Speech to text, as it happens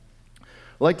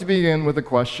I'd like to begin with a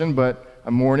question, but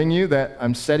I'm warning you that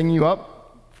I'm setting you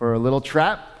up for a little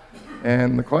trap.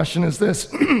 And the question is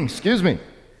this, excuse me,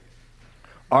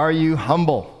 are you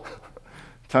humble?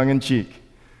 Tongue in cheek.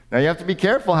 Now you have to be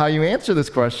careful how you answer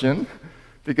this question,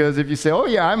 because if you say, oh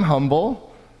yeah, I'm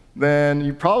humble, then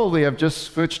you probably have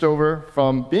just switched over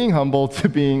from being humble to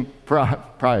being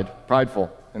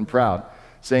prideful and proud,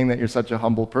 saying that you're such a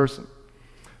humble person.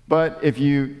 But if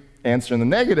you answer in the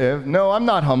negative, no, I'm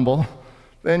not humble,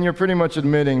 then you're pretty much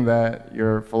admitting that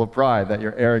you're full of pride, that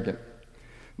you're arrogant.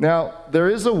 Now, there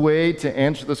is a way to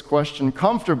answer this question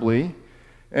comfortably,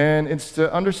 and it's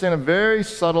to understand a very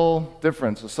subtle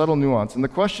difference, a subtle nuance. And the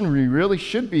question we really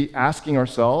should be asking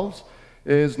ourselves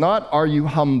is not, are you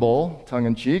humble,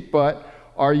 tongue-in-cheek, but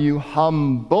are you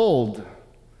humbled,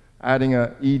 adding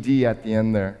a ed at the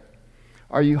end there.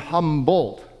 Are you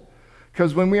humbled?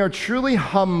 Because when we are truly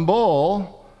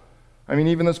humble,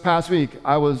 even this past week,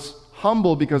 I was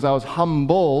humble because I was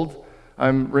humbled.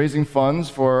 I'm raising funds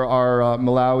for our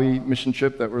Malawi mission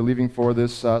trip that we're leaving for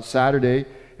this Saturday,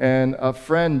 and a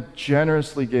friend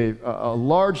generously gave a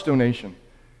large donation.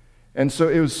 And so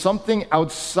it was something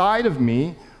outside of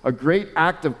me, a great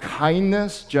act of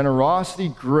kindness, generosity,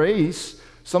 grace,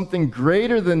 something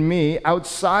greater than me,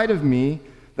 outside of me,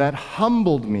 that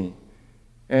humbled me.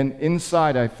 And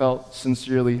inside I felt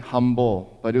sincerely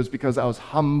humble, but it was because I was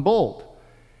humbled.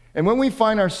 And when we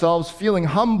find ourselves feeling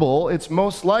humble, it's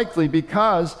most likely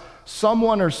because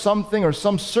someone or something or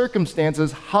some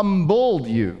circumstances humbled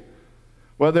you.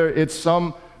 Whether it's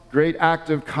some great act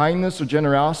of kindness or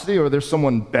generosity, or there's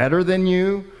someone better than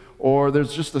you, or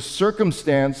there's just a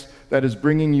circumstance that is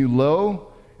bringing you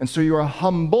low, and so you are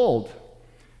humbled.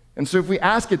 And so if we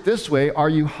ask it this way, are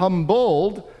you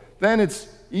humbled, then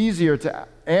it's easier to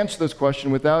answer this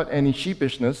question without any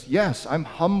sheepishness. Yes, I'm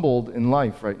humbled in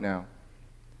life right now.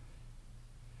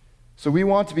 So we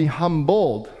want to be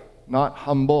humbled, not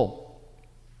humble.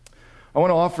 I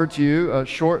want to offer to you a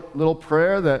short little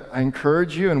prayer that I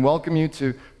encourage you and welcome you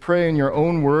to pray in your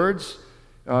own words,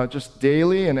 just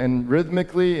daily and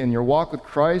rhythmically in your walk with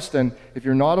Christ. And if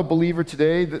you're not a believer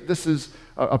today, this is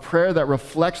a prayer that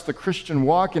reflects the Christian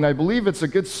walk, and I believe it's a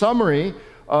good summary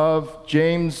of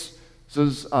James's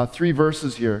 3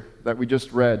 verses here that we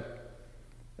just read.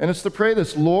 And it's to pray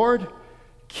this: Lord,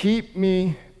 keep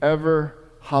me ever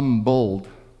humbled.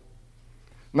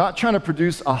 Not trying to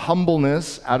produce a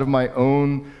humbleness out of my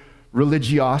own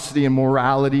religiosity and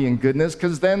morality and goodness,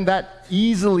 because then that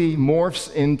easily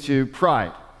morphs into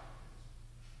pride.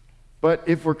 But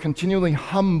if we're continually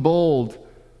humbled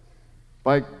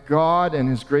by God and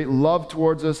His great love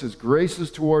towards us, His graces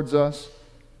towards us,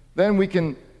 then we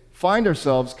can find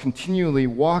ourselves continually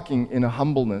walking in a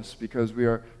humbleness because we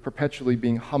are perpetually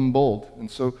being humbled. And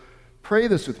so pray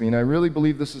this with me, and I really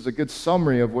believe this is a good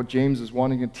summary of what James is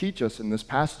wanting to teach us in this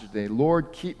passage today.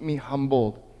 Lord, keep me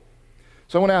humbled.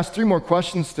 So I want to ask 3 more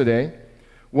questions today.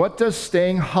 What does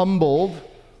staying humbled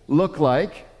look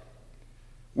like?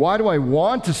 Why do I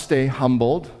want to stay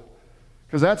humbled?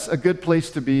 Because that's a good place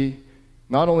to be,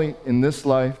 not only in this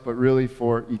life, but really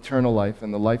for eternal life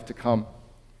and the life to come.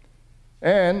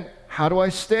 And how do I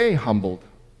stay humbled?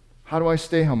 How do I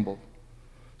stay humbled?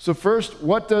 So first,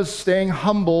 what does staying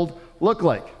humbled look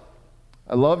like?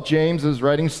 I love James's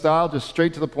writing style, just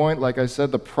straight to the point. Like I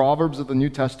said, the Proverbs of the New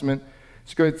Testament.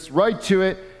 It goes right to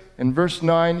it. In verse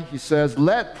 9, he says,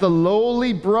 let the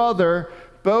lowly brother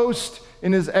boast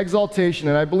in his exaltation.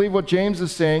 And I believe what James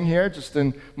is saying here, just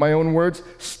in my own words,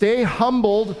 stay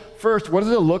humbled first. What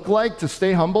does it look like to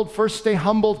stay humbled? First, stay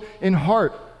humbled in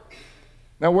heart.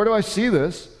 Now, where do I see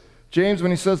this? James,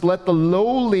 when he says, let the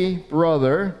lowly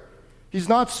brother, he's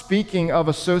not speaking of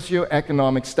a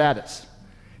socioeconomic status.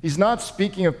 He's not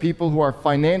speaking of people who are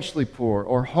financially poor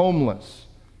or homeless.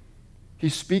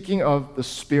 He's speaking of the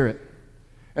spirit.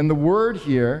 And the word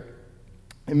here,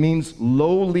 it means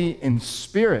lowly in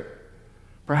spirit.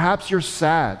 Perhaps you're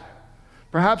sad.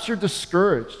 Perhaps you're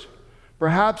discouraged.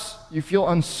 Perhaps you feel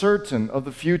uncertain of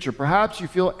the future. Perhaps you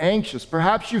feel anxious.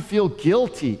 Perhaps you feel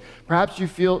guilty. Perhaps you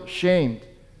feel shamed.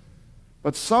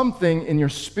 But something in your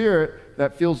spirit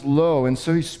that feels low. And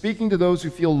so he's speaking to those who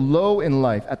feel low in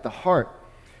life at the heart.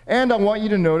 And I want you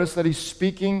to notice that he's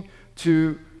speaking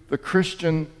to the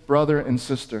Christian brother and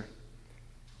sister.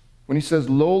 When he says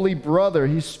lowly brother,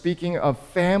 he's speaking of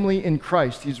family in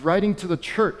Christ. He's writing to the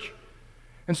church.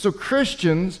 And so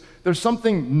Christians, there's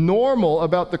something normal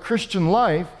about the Christian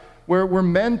life where we're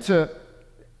meant to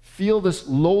feel this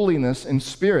lowliness in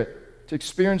spirit, to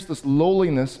experience this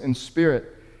lowliness in spirit.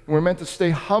 And we're meant to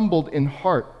stay humbled in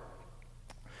heart.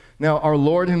 Now, our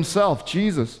Lord himself,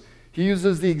 Jesus, he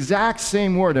uses the exact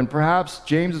same word, and perhaps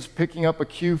James is picking up a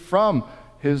cue from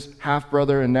his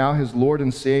half-brother and now his Lord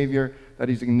and Savior, that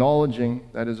he's acknowledging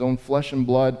that his own flesh and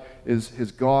blood is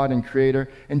his God and Creator.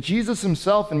 And Jesus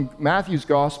himself in Matthew's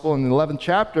Gospel in the 11th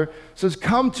chapter says,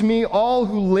 "Come to me, all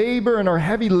who labor and are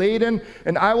heavy laden,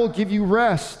 and I will give you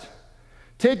rest.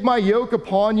 Take my yoke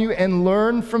upon you and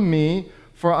learn from me,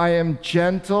 for I am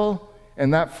gentle."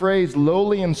 And that phrase,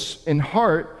 lowly in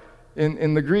heart,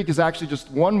 in the Greek is actually just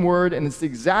one word, and it's the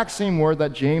exact same word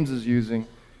that James is using.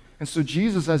 And so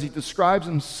Jesus, as he describes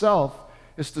himself,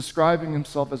 is describing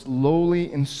himself as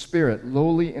lowly in spirit,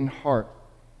 lowly in heart.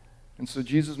 And so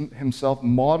Jesus himself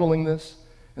modeling this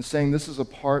and saying this is a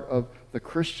part of the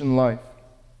Christian life.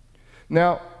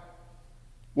 Now,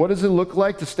 what does it look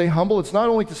like to stay humble? It's not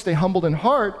only to stay humbled in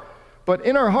heart, but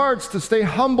in our hearts to stay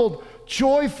humbled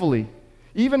joyfully.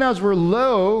 Even as we're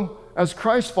low, as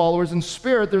Christ followers in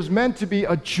spirit, there's meant to be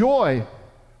a joy,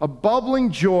 a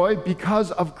bubbling joy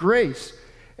because of grace.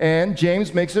 And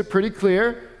James makes it pretty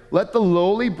clear, let the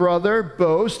lowly brother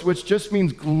boast, which just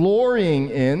means glorying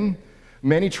in.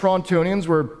 Many Torontonians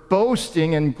were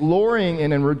boasting and glorying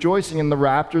in and rejoicing in the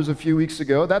Raptors a few weeks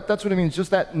ago. That's what it means,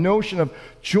 just that notion of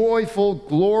joyful,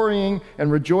 glorying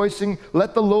and rejoicing.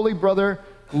 Let the lowly brother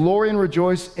glory and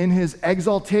rejoice in his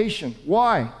exaltation.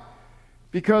 Why?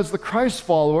 Because the Christ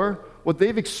follower, what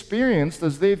they've experienced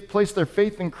as they've placed their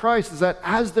faith in Christ is that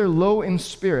as they're low in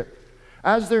spirit,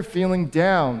 as they're feeling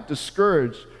down,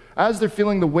 discouraged, as they're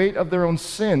feeling the weight of their own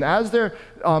sin, as they're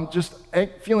just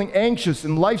feeling anxious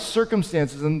in life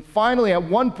circumstances, and finally at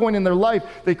one point in their life,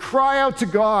 they cry out to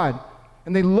God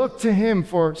and they look to Him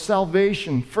for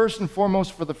salvation, first and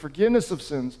foremost for the forgiveness of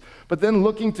sins, but then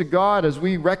looking to God as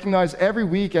we recognize every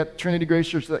week at Trinity Grace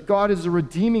Church that God is a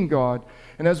redeeming God.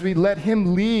 And as we let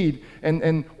Him lead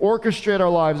and orchestrate our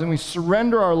lives and we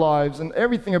surrender our lives and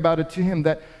everything about it to Him,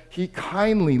 that He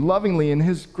kindly, lovingly, in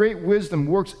His great wisdom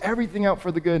works everything out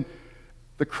for the good.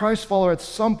 The Christ follower at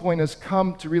some point has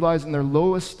come to realize in their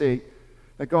lowest state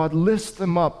that God lifts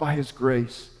them up by His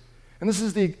grace. And this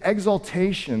is the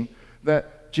exaltation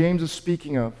that James is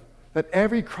speaking of, that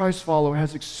every Christ follower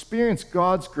has experienced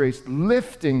God's grace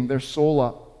lifting their soul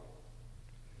up.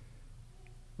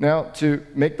 Now, to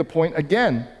make the point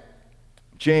again,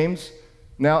 James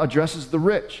now addresses the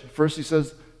rich. First he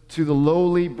says, to the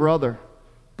lowly brother,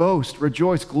 boast,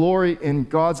 rejoice, glory in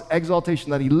God's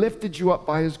exaltation, that He lifted you up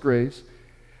by His grace.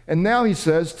 And now he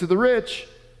says to the rich,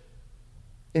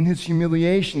 in his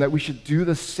humiliation, that we should do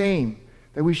the same,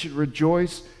 that we should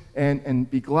rejoice and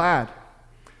be glad.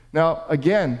 Now,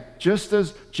 again, just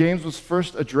as James was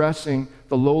first addressing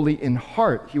the lowly in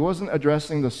heart, he wasn't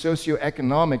addressing the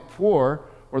socioeconomic poor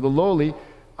or the lowly.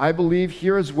 I believe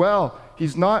here as well,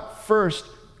 he's not first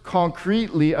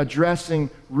concretely addressing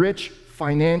rich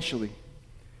financially.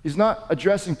 He's not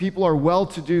addressing people who are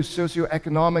well-to-do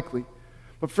socioeconomically,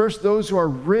 but first those who are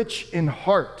rich in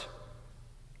heart.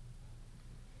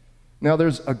 Now,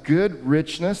 there's a good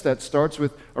richness that starts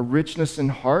with a richness in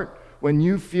heart when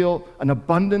you feel an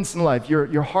abundance in life.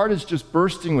 Your heart is just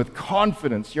bursting with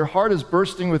confidence. Your heart is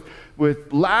bursting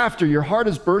with laughter. Your heart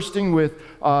is bursting with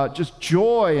just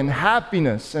joy and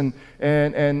happiness and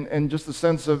just a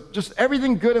sense of just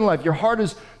everything good in life. Your heart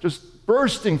is just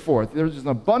bursting forth. There's an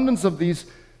abundance of these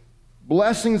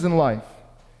blessings in life.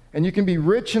 And you can be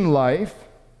rich in life.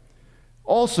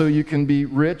 Also, you can be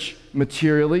rich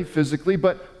materially, physically,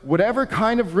 but whatever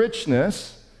kind of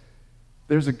richness,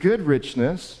 there's a good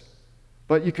richness,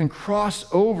 but you can cross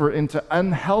over into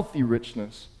unhealthy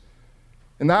richness.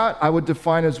 And that I would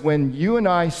define as when you and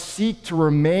I seek to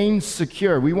remain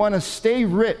secure. We want to stay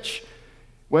rich,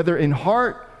 whether in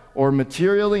heart or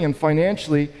materially and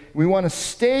financially. We want to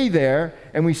stay there,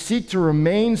 and we seek to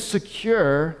remain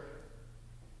secure.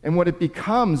 And what it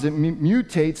becomes, it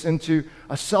mutates into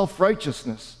a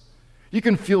self-righteousness. You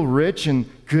can feel rich in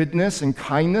goodness and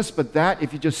kindness, but that,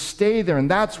 if you just stay there, and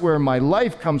that's where my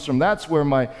life comes from, that's where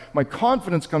my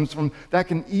confidence comes from, that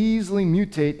can easily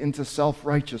mutate into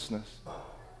self-righteousness.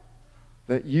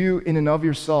 That you, in and of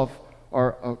yourself,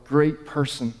 are a great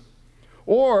person.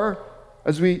 Or,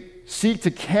 as we seek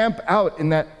to camp out in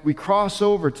that we cross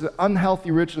over to the unhealthy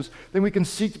richness, then we can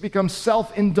seek to become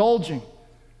self-indulging.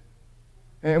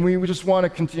 And we just want to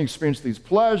continue to experience these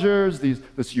pleasures,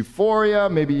 this euphoria,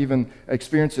 maybe even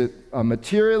experience it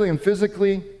materially and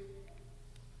physically.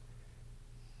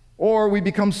 Or we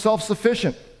become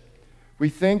self-sufficient. We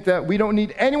think that we don't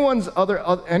need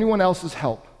anyone else's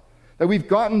help. That we've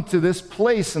gotten to this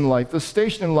place in life, this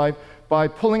station in life, by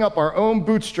pulling up our own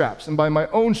bootstraps and by my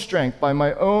own strength, by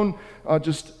my own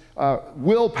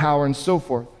willpower and so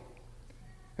forth.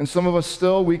 And some of us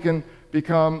still, we can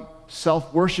become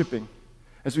self-worshiping.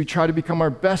 as we try to become our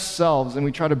best selves and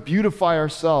we try to beautify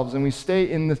ourselves and we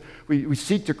stay in this, we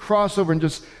seek to cross over and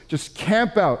just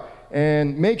camp out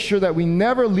and make sure that we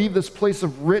never leave this place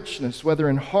of richness, whether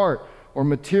in heart or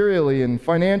materially and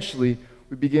financially,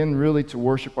 we begin really to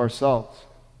worship ourselves.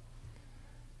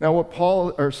 Now what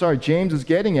James is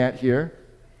getting at here,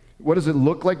 what does it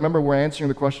look like? Remember, we're answering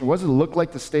the question, what does it look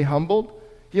like to stay humbled?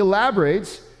 He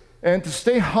elaborates, and to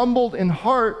stay humbled in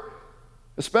heart,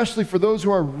 especially for those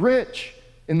who are rich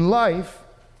in life,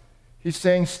 he's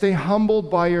saying stay humbled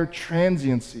by your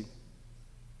transiency,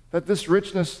 that this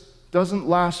richness doesn't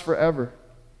last forever.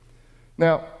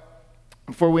 Now,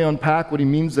 before we unpack what he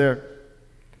means there,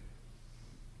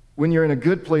 when you're in a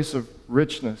good place of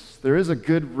richness, there is a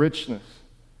good richness.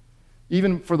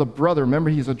 Even for the brother, remember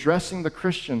he's addressing the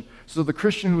Christian. So the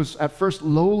Christian who is at first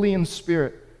lowly in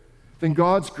spirit, then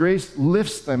God's grace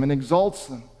lifts them and exalts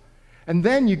them. And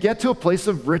then you get to a place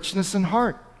of richness in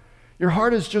heart. Your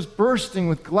heart is just bursting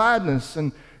with gladness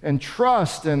and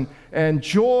trust and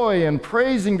joy and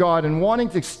praising God and wanting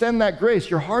to extend that grace.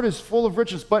 Your heart is full of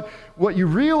riches. But what you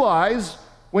realize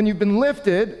when you've been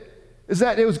lifted is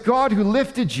that it was God who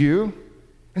lifted you,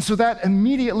 and so that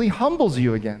immediately humbles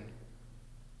you again.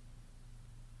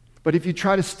 But if you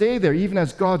try to stay there, even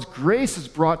as God's grace has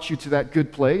brought you to that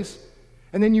good place,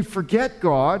 and then you forget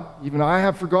God, even I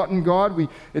have forgotten God,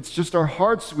 it's just our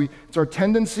hearts, it's our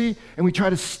tendency, and we try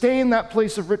to stay in that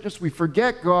place of richness, we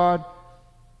forget God.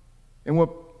 And what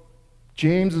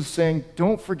James is saying,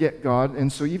 don't forget God, and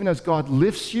so even as God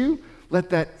lifts you,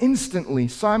 let that instantly,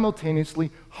 simultaneously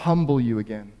humble you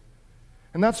again.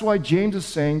 And that's why James is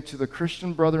saying to the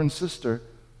Christian brother and sister,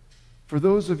 for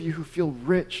those of you who feel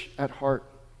rich at heart,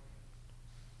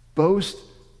 boast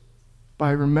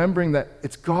by remembering that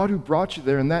it's God who brought you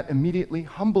there, and that immediately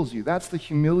humbles you. That's the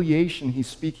humiliation he's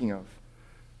speaking of.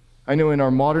 I know in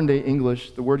our modern day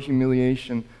English, the word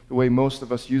humiliation, the way most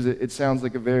of us use it, it sounds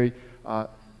like a very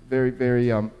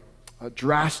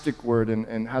drastic word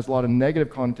and has a lot of negative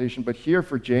connotation. But here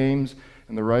for James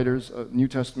and the writers, New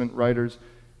Testament writers,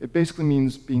 it basically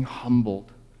means being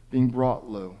humbled, being brought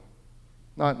low.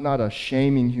 Not a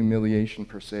shaming humiliation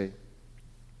per se.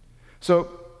 So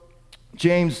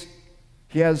James,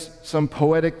 he has some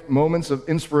poetic moments of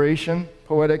inspiration,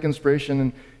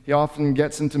 and he often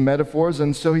gets into metaphors.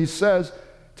 And so he says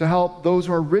to help those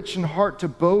who are rich in heart to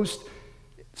boast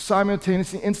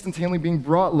simultaneously, instantaneously being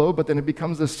brought low, but then it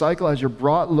becomes this cycle as you're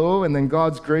brought low, and then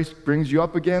God's grace brings you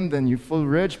up again, then you feel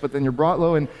rich, but then you're brought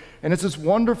low. And it's this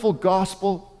wonderful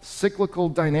gospel cyclical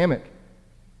dynamic.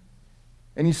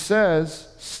 And he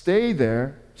says, stay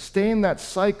there, stay in that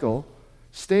cycle,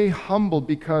 stay humbled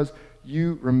because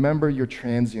you remember your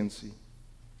transiency.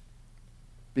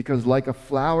 Because like a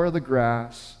flower of the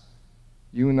grass,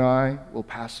 you and I will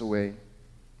pass away.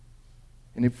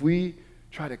 And if we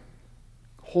try to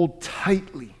hold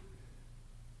tightly,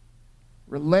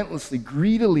 relentlessly,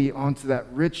 greedily onto that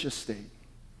rich estate,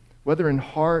 whether in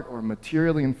heart or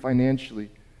materially and financially,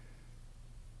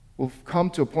 we'll come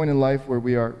to a point in life where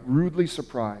we are rudely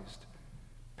surprised,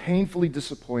 painfully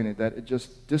disappointed that it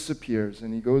just disappears.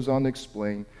 And he goes on to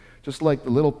explain, just like the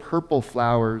little purple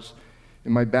flowers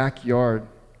in my backyard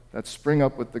that spring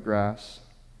up with the grass,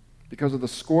 because of the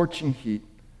scorching heat,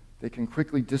 they can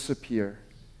quickly disappear,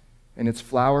 and its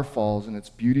flower falls and its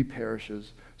beauty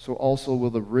perishes. So also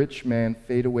will the rich man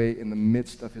fade away in the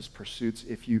midst of his pursuits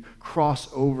if you cross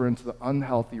over into the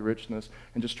unhealthy richness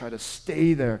and just try to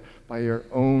stay there by your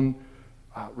own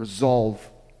resolve.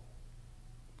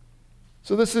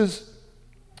 So this is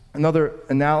another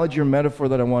analogy or metaphor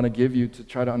that I want to give you to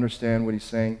try to understand what he's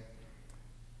saying.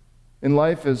 In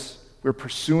life, as we're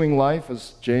pursuing life,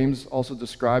 as James also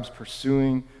describes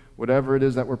pursuing whatever it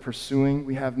is that we're pursuing,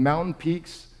 we have mountain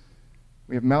peaks,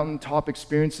 we have mountaintop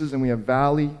experiences, and we have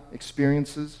valley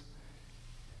experiences.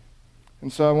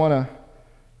 And so I want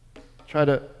to try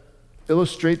to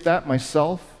illustrate that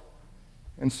myself.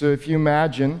 And so if you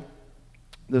imagine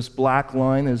this black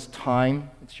line is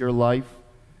time, it's your life.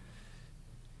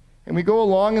 And we go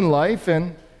along in life,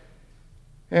 and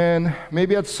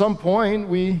maybe at some point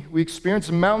we experience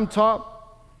a mountaintop,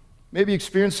 maybe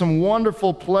experience some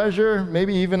wonderful pleasure,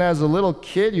 maybe even as a little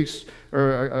kid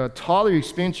or a toddler you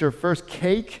experience your first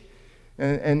cake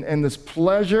and this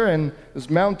pleasure and this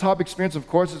mountaintop experience. Of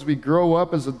course, as we grow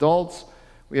up as adults,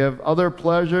 we have other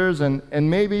pleasures, and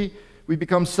maybe we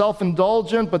become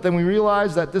self-indulgent, but then we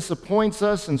realize that disappoints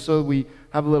us, and so we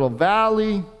have a little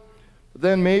valley. But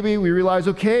then maybe we realize,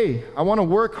 okay, I want to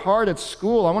work hard at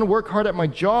school. I want to work hard at my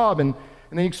job. And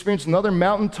then you experience another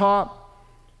mountaintop.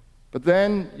 But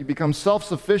then you become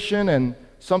self-sufficient and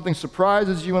something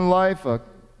surprises you in life, a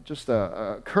just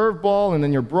a curveball, and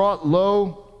then you're brought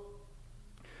low.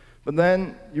 But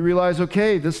then you realize,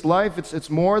 okay, this life, it's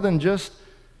more than just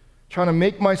trying to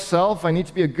make myself. I need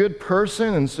to be a good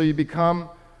person, and so you become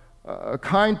a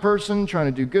kind person, trying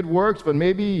to do good works, but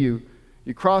maybe you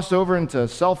cross over into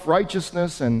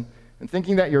self-righteousness and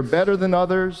thinking that you're better than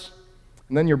others,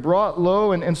 and then you're brought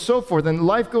low, and so forth. And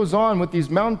life goes on with these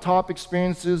mountaintop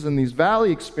experiences and these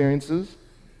valley experiences.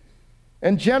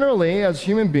 And generally, as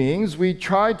human beings, we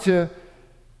try to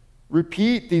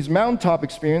repeat these mountaintop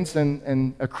experiences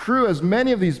and accrue as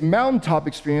many of these mountaintop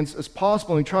experiences as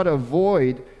possible, and we try to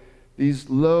avoid these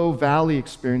low valley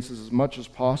experiences as much as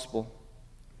possible.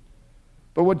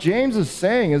 But what James is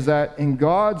saying is that in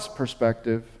God's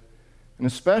perspective, and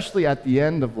especially at the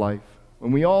end of life,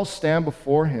 when we all stand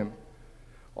before Him,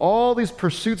 all these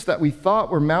pursuits that we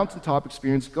thought were mountaintop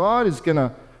experience, God is going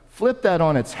to flip that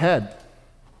on its head.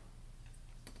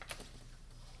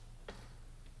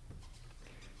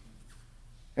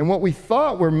 And what we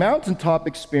thought were mountaintop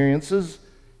experiences,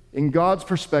 in God's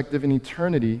perspective in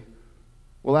eternity,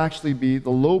 will actually be the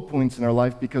low points in our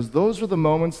life, because those are the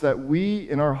moments that we,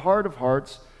 in our heart of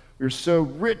hearts, we're so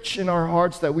rich in our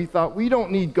hearts that we thought we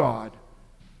don't need God.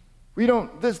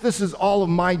 This is all of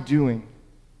my doing.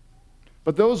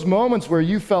 But those moments where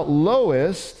you felt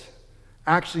lowest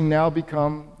actually now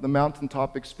become the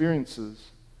mountaintop experiences,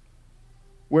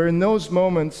 where in those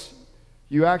moments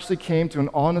you actually came to an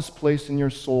honest place in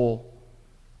your soul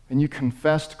and you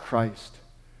confessed Christ.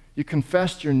 You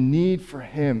confessed your need for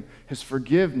Him, His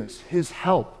forgiveness, His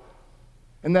help,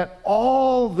 and that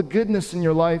all the goodness in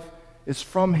your life is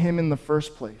from Him in the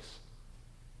first place.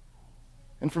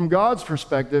 And from God's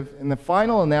perspective, in the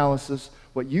final analysis,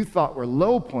 what you thought were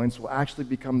low points will actually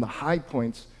become the high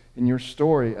points in your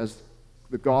story as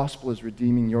the gospel is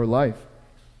redeeming your life.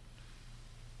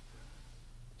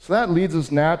 So that leads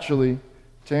us naturally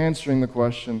to answering the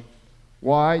question,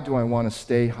 why do I want to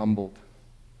stay humbled?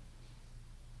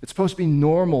 It's supposed to be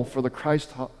normal for the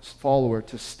Christ follower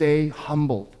to stay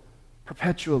humbled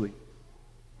perpetually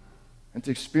and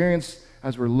to experience,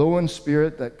 as we're low in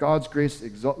spirit, that God's grace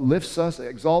lifts us,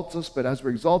 exalts us, but as we're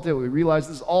exalted, we realize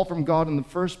this is all from God in the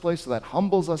first place, so that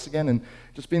humbles us again, and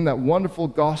just being that wonderful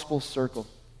gospel circle.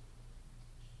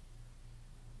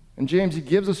 And James, he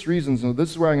gives us reasons, and this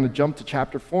is where I'm going to jump to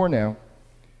chapter 4 now,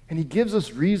 and he gives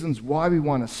us reasons why we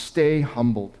want to stay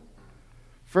humbled.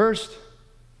 First,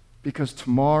 because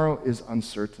tomorrow is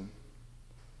uncertain.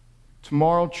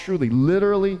 Tomorrow, truly,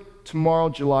 literally, tomorrow,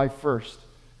 July 1st,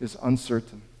 is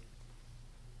uncertain.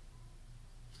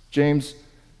 James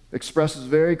expresses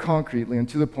very concretely and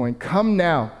to the point, "Come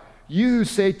now, you who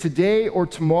say today or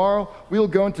tomorrow we'll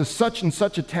go into such and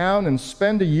such a town and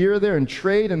spend a year there and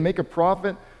trade and make a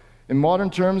profit." In modern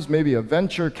terms, maybe a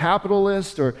venture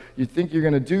capitalist, or you think you're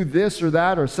going to do this or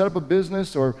that, or set up a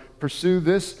business, or pursue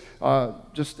this,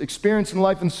 just experience in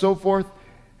life and so forth.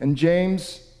 And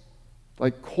James,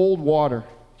 like cold water,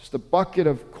 just a bucket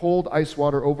of cold ice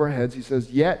water over our heads, he says,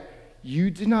 "Yet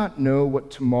you do not know what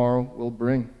tomorrow will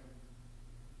bring."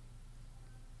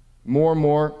 More and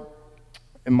more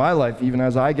in my life, even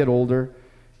as I get older,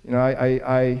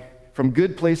 I from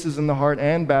good places in the heart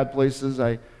and bad places,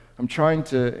 I'm trying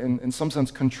to, in some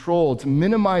sense, control, to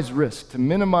minimize risk, to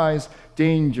minimize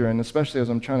danger, and especially as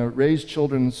I'm trying to raise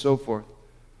children and so forth.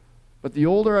 But the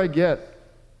older I get,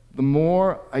 the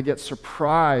more I get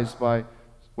surprised by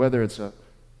whether it's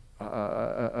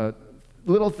a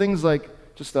little things like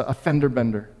just a fender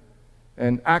bender,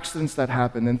 and accidents that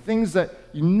happen, and things that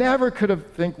you never could have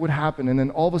think would happen, and then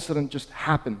all of a sudden it just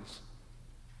happens.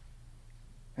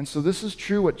 And so this is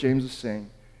true what James is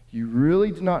saying. You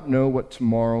really do not know what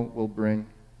tomorrow will bring.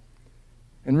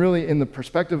 And really, in the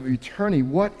perspective of eternity,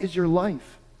 what is your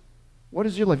life? What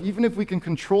is your life? Even if we can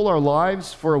control our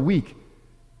lives for a week,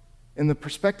 in the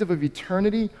perspective of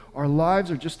eternity, our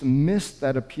lives are just a mist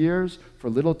that appears for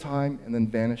a little time and then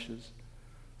vanishes.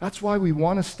 That's why we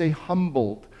want to stay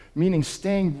humbled, meaning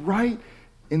staying right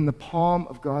in the palm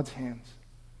of God's hands.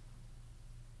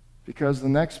 Because the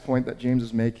next point that James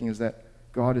is making is that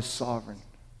God is sovereign.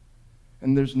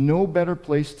 And there's no better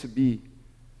place to be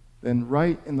than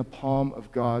right in the palm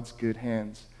of God's good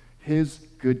hands, His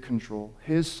good control,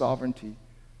 His sovereignty.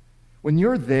 When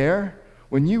you're there,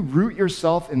 when you root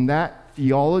yourself in that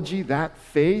theology, that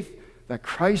faith, that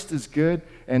Christ is good,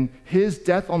 and His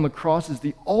death on the cross is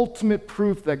the ultimate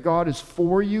proof that God is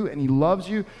for you and He loves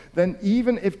you, then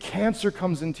even if cancer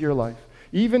comes into your life,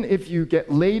 even if you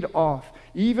get laid off,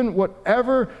 even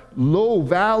whatever low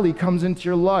valley comes into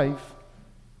your life,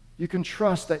 you can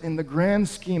trust that in the grand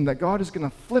scheme that God is going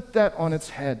to flip that on its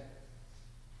head.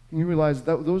 And you realize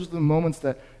that those are the moments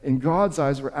that, in God's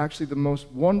eyes, were actually the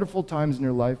most wonderful times in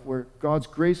your life, where God's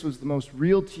grace was the most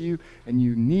real to you, and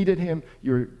you needed Him,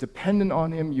 you were dependent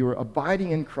on Him, you were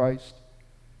abiding in Christ.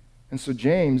 And so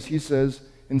James, he says,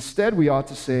 instead we ought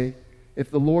to say,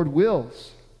 if the Lord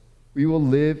wills, we will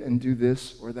live and do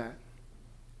this or that.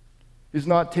 He's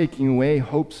not taking away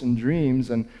hopes and dreams,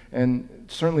 and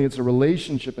certainly it's a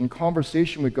relationship and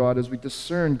conversation with God as we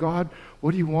discern, God,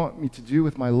 what do you want me to do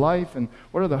with my life, and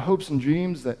what are the hopes and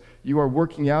dreams that you are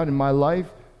working out in my life?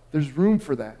 There's room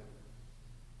for that.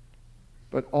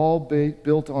 But all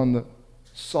built on the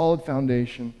solid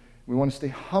foundation. We want to stay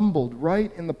humbled right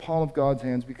in the palm of God's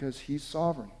hands because He's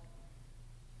sovereign.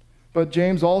 But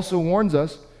James also warns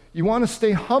us, you want to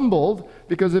stay humbled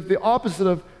because if the opposite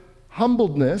of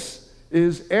humbledness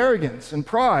is arrogance and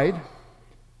pride,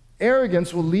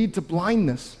 arrogance will lead to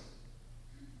blindness.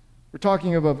 We're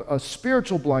talking of a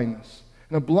spiritual blindness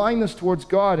and a blindness towards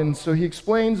God. And so he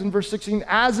explains in verse 16,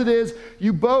 as it is,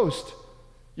 you boast.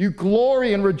 You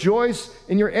glory and rejoice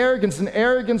in your arrogance. And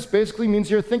arrogance basically means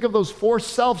here, think of those four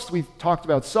selves we've talked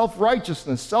about: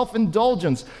 self-righteousness,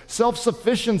 self-indulgence,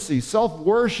 self-sufficiency,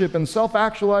 self-worship, and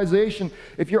self-actualization.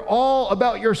 If you're all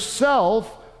about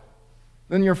yourself,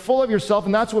 then you're full of yourself,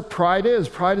 and that's what pride is.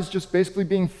 Pride is just basically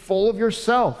being full of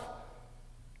yourself.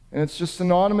 And it's just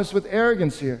synonymous with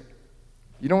arrogance here.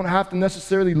 You don't have to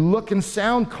necessarily look and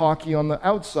sound cocky on the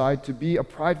outside to be a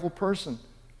prideful person.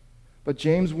 But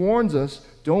James warns us,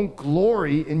 don't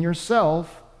glory in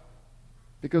yourself,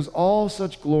 because all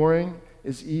such glorying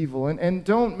is evil. And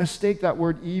don't mistake that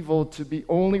word evil to be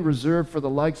only reserved for the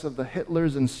likes of the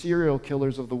Hitlers and serial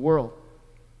killers of the world.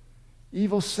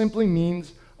 Evil simply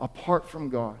means apart from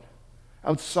God,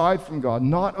 outside from God,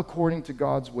 not according to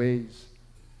God's ways.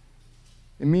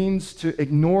 It means to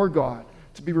ignore God,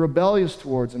 to be rebellious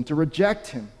towards Him, to reject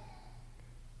Him.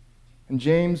 And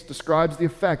James describes the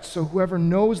effect. So whoever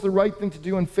knows the right thing to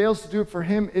do and fails to do it, for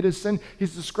him it is sin.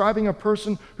 He's describing a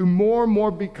person who more and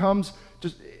more becomes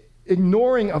just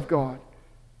ignoring of God.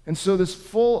 And so this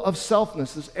full of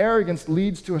selfness, this arrogance,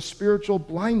 leads to a spiritual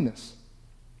blindness.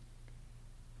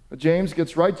 But James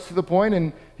gets right to the point,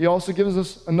 and he also gives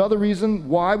us another reason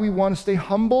why we want to stay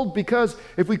humbled, because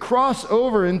if we cross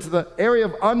over into the area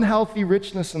of unhealthy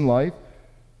richness in life,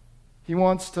 he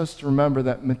wants us to remember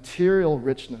that material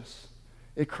richness,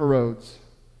 it corrodes.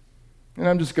 And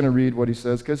I'm just going to read what he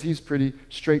says, because he's pretty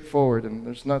straightforward, and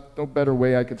there's no better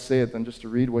way I could say it than just to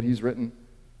read what he's written.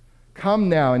 Come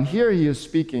now, and here he is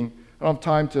speaking. I don't have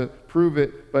time to prove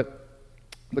it, but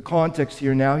the context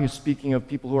here now, he's speaking of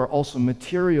people who are also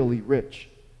materially rich.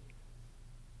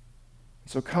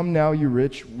 So come now, you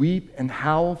rich, weep and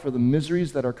howl for the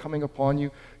miseries that are coming upon you.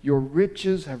 Your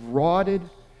riches have rotted,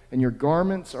 and your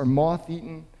garments are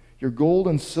moth-eaten. Your gold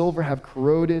and silver have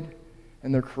corroded,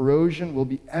 and their corrosion will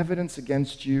be evidence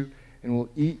against you and will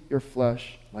eat your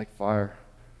flesh like fire.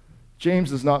 James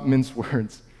does not mince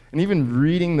words. And even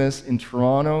reading this in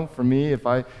Toronto, for me, if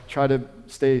I try to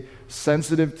stay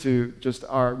sensitive to just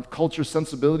our culture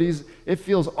sensibilities, it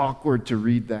feels awkward to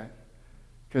read that,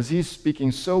 because he's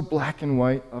speaking so black and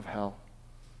white of hell.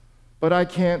 But I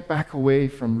can't back away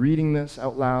from reading this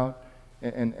out loud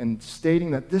and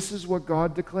stating that this is what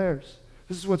God declares.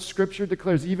 This is what Scripture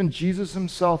declares. Even Jesus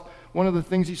himself, one of the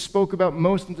things he spoke about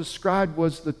most and described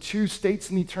was the two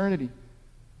states in eternity.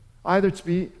 Either to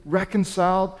be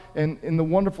reconciled and in the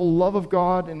wonderful love of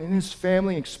God and in his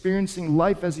family, experiencing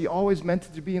life as he always meant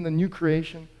it to be in the new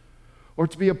creation, or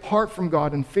to be apart from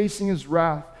God and facing his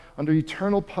wrath under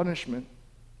eternal punishment,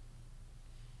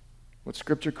 what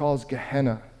Scripture calls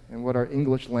Gehenna and what our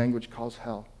English language calls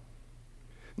hell.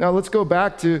 Now let's go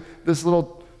back to this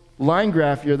little line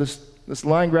graph here, this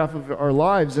line graph of our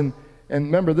lives, and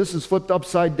remember, this is flipped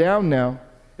upside down now,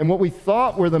 and what we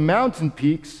thought were the mountain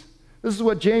peaks. This is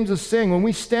what James is saying. When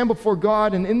we stand before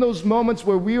God, and in those moments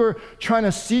where we were trying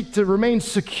to seek to remain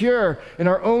secure in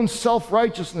our own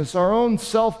self-righteousness, our own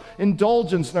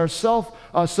self-indulgence, and our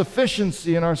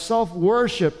self-sufficiency, and our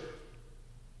self-worship,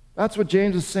 that's what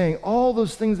James is saying. All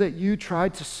those things that you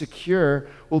tried to secure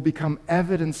will become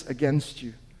evidence against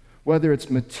you, whether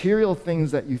it's material things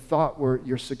that you thought were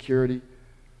your security,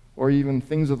 or even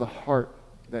things of the heart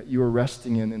that you are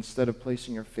resting in instead of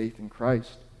placing your faith in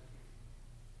Christ.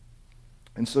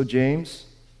 And so James,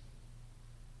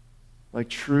 like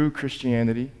true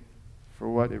Christianity, for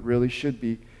what it really should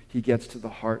be, he gets to the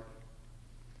heart.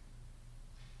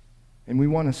 And we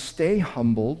want to stay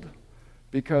humbled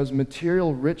because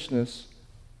material richness,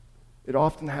 it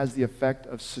often has the effect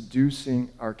of seducing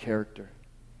our character.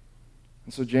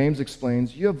 And so James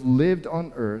explains, you have lived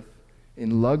on earth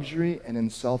in luxury and in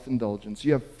self-indulgence.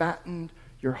 You have fattened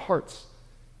your hearts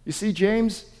You see,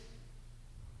 James,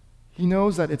 he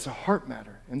knows that it's a heart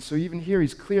matter. And so even here,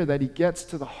 he's clear that he gets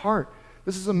to the heart.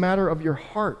 This is a matter of your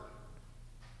heart.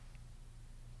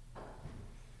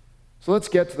 So let's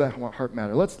get to that heart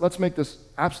matter. Let's make this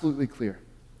absolutely clear.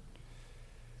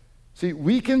 See,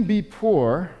 we can be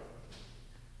poor,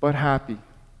 but happy.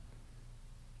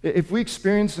 If we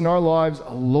experience in our lives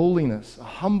a lowliness, a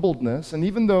humbledness, and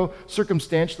even though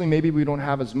circumstantially maybe we don't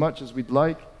have as much as we'd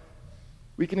like,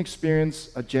 we can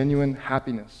experience a genuine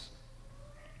happiness.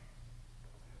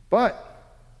 But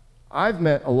I've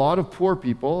met a lot of poor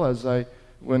people,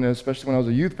 especially when I was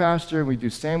a youth pastor, we do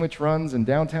sandwich runs in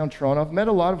downtown Toronto. I've met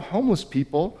a lot of homeless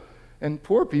people and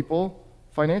poor people,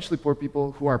 financially poor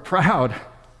people, who are proud.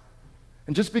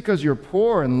 And just because you're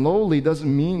poor and lowly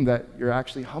doesn't mean that you're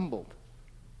actually humbled.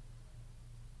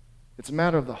 It's a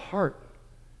matter of the heart.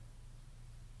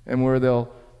 And where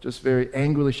they'll just very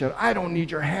angrily shout, "I don't need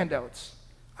your handouts.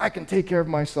 I can take care of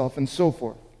myself," and so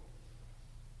forth.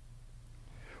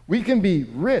 We can be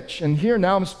rich, and here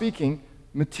now I'm speaking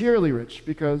materially rich,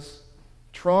 because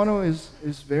Toronto is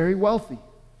very wealthy.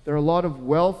 There are a lot of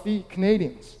wealthy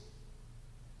Canadians.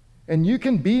 And you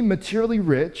can be materially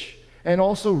rich and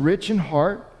also rich in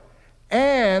heart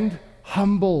and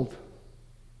humbled.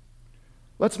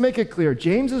 Let's make it clear.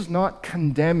 James is not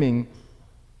condemning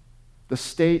the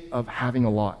state of having a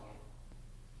lot.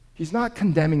 He's not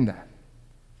condemning that.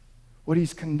 What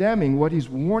he's condemning, what he's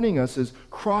warning us, is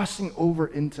crossing over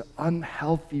into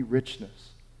unhealthy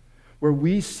richness, where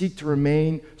we seek to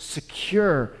remain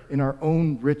secure in our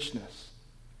own richness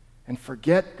and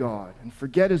forget God and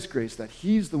forget His grace, that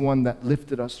He's the one that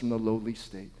lifted us from the lowly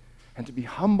state, and to be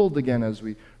humbled again as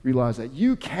we realize that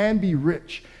you can be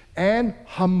rich and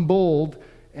humbled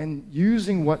and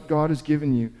using what God has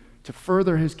given you to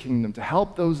further His kingdom, to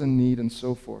help those in need, and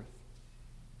so forth.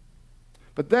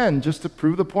 But then, just to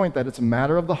prove the point that it's a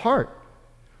matter of the heart,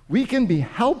 we can be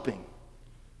helping.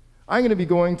 I'm going to be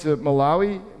going to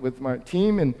Malawi with my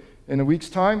team in a week's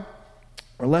time,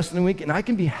 or less than a week, and I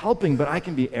can be helping, but I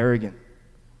can be arrogant.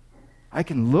 I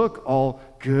can look all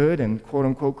good and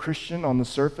quote-unquote Christian on the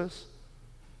surface,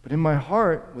 but in my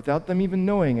heart, without them even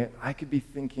knowing it, I could be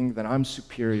thinking that I'm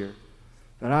superior,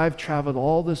 that I've traveled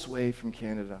all this way from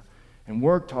Canada and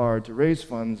worked hard to raise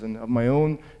funds and of my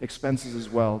own expenses as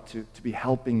well to be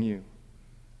helping you.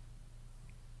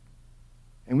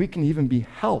 And we can even be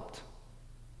helped.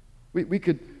 We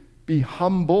could be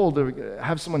humbled or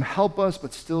have someone help us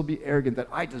but still be arrogant, that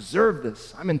I deserve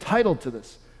this, I'm entitled to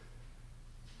this.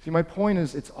 See, my point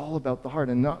is, it's all about the heart,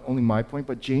 and not only my point,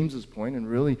 but James's point, and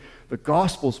really the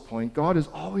gospel's point. God is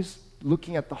always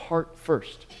looking at the heart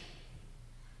first.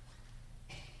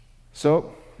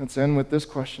 So, let's end with this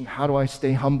question: how do I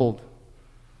stay humbled?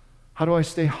 How do I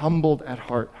stay humbled at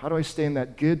heart? How do I stay in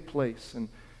that good place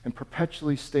and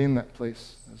perpetually stay in that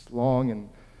place as long and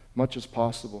much as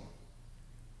possible?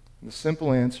 And the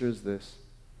simple answer is this: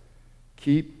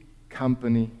 keep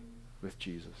company with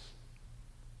Jesus.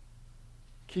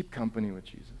 Keep company with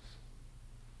Jesus.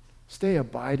 Stay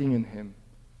abiding in Him.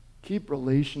 Keep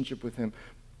relationship with Him.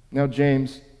 Now,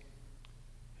 James,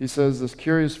 he says this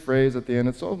curious phrase at the end.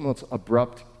 It's almost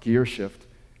abrupt gear shift.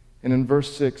 And in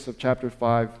verse 6 of chapter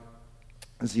 5,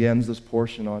 as he ends this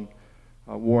portion on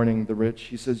warning the rich,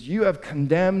 he says, "You have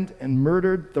condemned and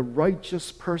murdered the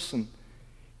righteous person.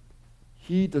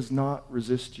 He does not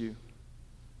resist you."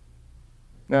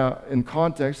 Now, in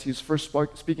context, he's first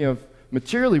speaking of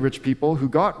materially rich people who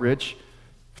got rich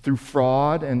through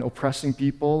fraud and oppressing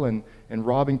people and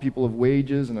robbing people of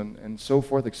wages and so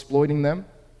forth, exploiting them.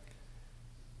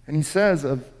 And he says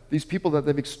of these people that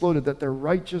they've exploited that they're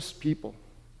righteous people.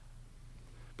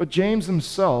 But James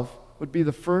himself would be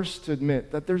the first to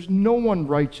admit that there's no one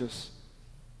righteous,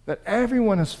 that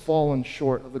everyone has fallen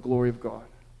short of the glory of God.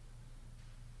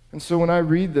 And so when I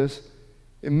read this,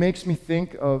 it makes me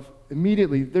think of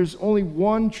immediately, there's only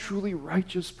one truly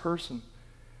righteous person.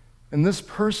 And this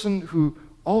person who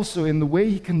also, in the way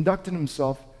he conducted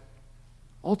himself,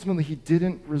 ultimately he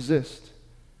didn't resist.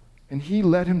 And he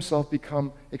let himself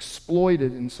become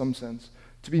exploited in some sense,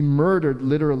 to be murdered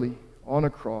literally on a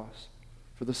cross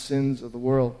for the sins of the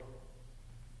world.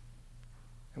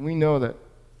 And we know that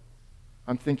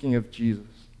I'm thinking of Jesus.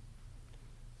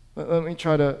 Let me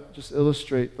try to just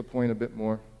illustrate the point a bit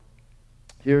more.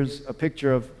 Here's a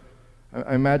picture of,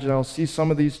 I imagine I'll see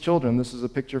some of these children. This is a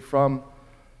picture from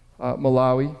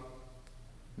Malawi.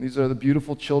 These are the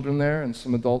beautiful children there and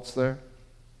some adults there.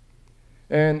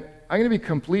 And I'm going to be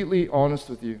completely honest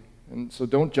with you, and so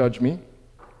don't judge me.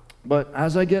 But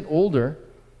as I get older,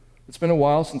 it's been a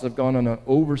while since I've gone on an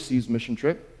overseas mission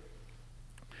trip.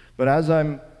 But as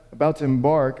I'm about to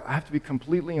embark, I have to be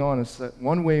completely honest that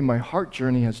one way my heart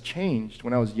journey has changed.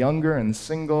 When I was younger and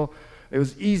single, it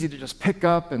was easy to just pick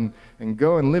up and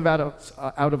go and live out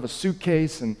of a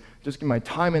suitcase and just give my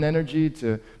time and energy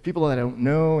to people that I don't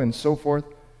know and so forth.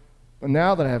 But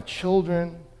now that I have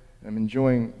children, and I'm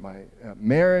enjoying my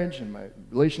marriage and my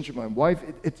relationship with my wife,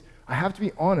 I have to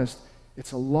be honest,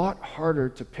 it's a lot harder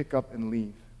to pick up and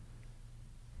leave.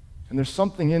 And there's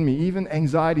something in me, even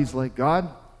anxieties like, God,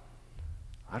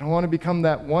 I don't want to become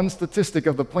that one statistic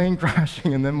of the plane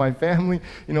crashing and then my family,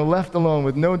 left alone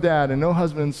with no dad and no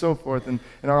husband and so forth, and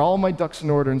are all my ducks in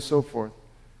order and so forth.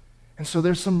 And so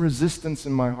there's some resistance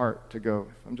in my heart to go,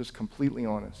 if I'm just completely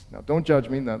honest. Now, don't judge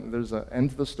me. There's an end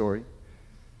to the story.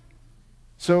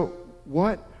 So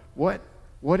what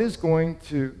is going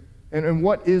to, and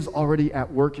what is already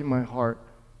at work in my heart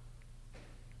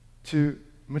to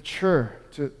mature,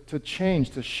 to change,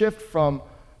 to shift from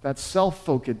that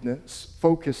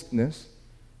self-focusedness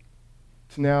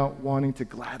to now wanting to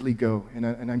gladly go, and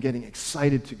I'm getting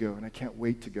excited to go, and I can't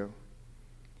wait to go.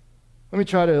 Let me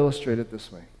try to illustrate it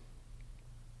this way.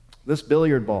 This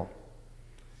billiard ball,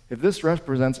 if this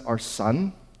represents our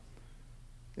sun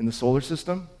in the solar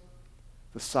system,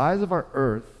 the size of our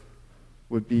earth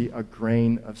would be a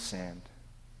grain of sand.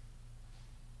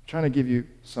 I'm trying to give you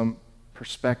some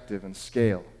perspective and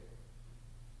scale.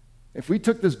 If we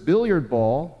took this billiard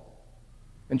ball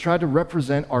and tried to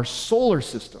represent our solar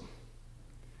system,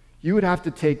 you would have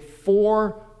to take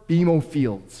 4 BMO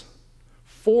fields,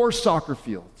 4 soccer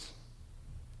fields,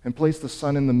 and place the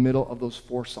sun in the middle of those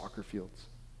 4 soccer fields.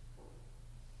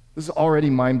 This is already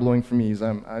mind-blowing for me as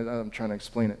I'm trying to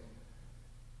explain it.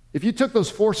 If you took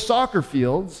those 4 soccer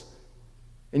fields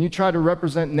and you try to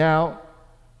represent now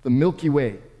the Milky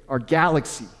Way, our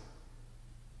galaxy,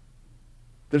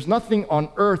 there's nothing on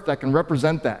Earth that can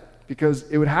represent that because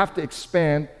it would have to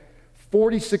expand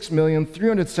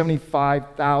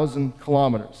 46,375,000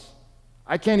 kilometers.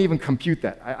 I can't even compute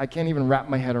that. I can't even wrap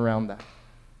my head around that.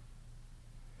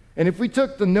 And if we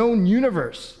took the known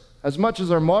universe, as much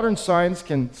as our modern science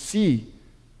can see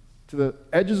to the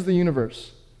edges of the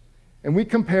universe, and we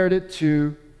compared it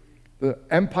to the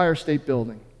Empire State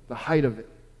Building, the height of it,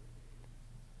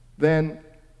 then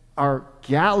our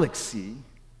galaxy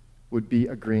would be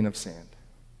a grain of sand.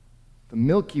 The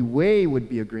Milky Way would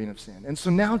be a grain of sand. And so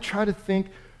now try to think,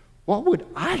 what would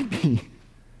I be?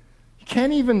 You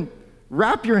can't even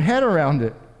wrap your head around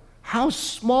it. How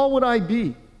small would I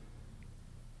be?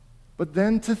 But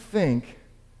then to think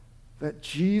that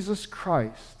Jesus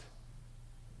Christ,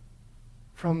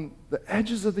 from the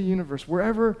edges of the universe,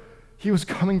 wherever he was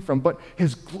coming from, but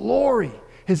his glory,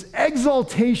 his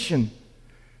exaltation,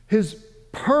 his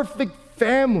perfect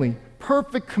family,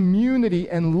 perfect community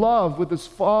and love with his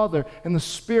Father and the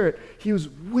Spirit, he was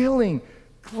willing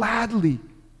gladly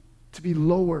to be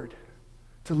lowered,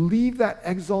 to leave that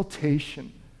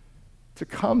exaltation, to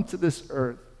come to this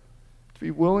earth, to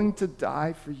be willing to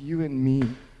die for you and me.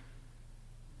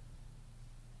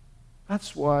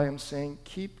 That's why I'm saying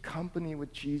keep company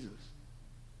with Jesus.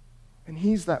 And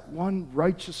he's that one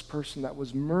righteous person that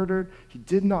was murdered. He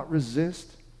did not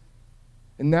resist.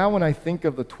 And now when I think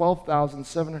of the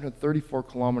 12,734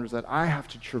 kilometers that I have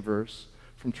to traverse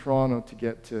from Toronto to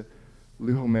get to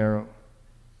Luhomero,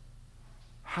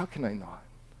 how can I not?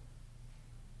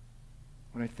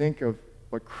 When I think of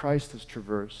what Christ has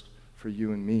traversed for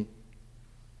you and me.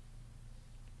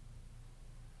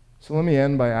 So let me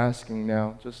end by asking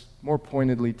now, just more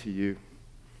pointedly to you,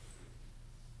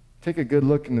 take a good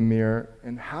look in the mirror,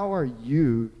 and how are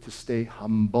you to stay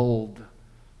humbled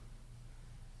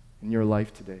in your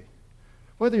life today?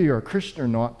 Whether you're a Christian or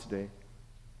not today,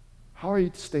 how are you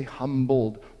to stay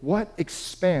humbled? What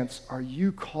expanse are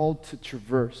you called to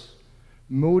traverse,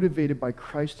 motivated by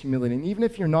Christ's humility? And even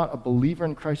if you're not a believer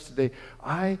in Christ today,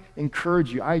 I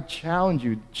encourage you, I challenge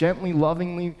you, gently,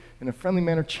 lovingly, in a friendly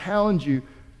manner, challenge you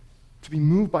to be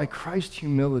moved by Christ's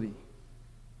humility.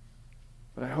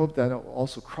 But I hope that it will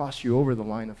also cross you over the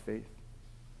line of faith.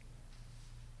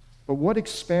 But what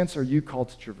expanse are you called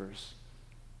to traverse?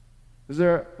 Is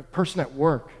there a person at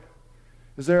work?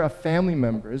 Is there a family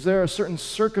member? Is there a certain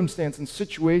circumstance and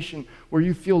situation where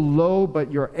you feel low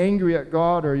but you're angry at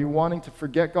God, or you're wanting to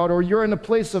forget God, or you're in a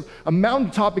place of a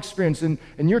mountaintop experience and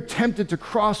you're tempted to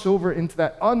cross over into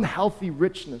that unhealthy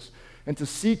richness and to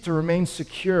seek to remain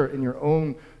secure in your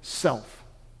own self?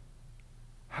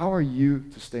 How are you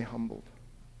to stay humbled?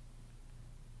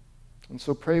 And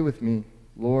so pray with me,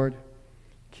 Lord,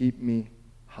 keep me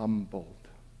humbled.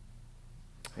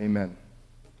 Amen.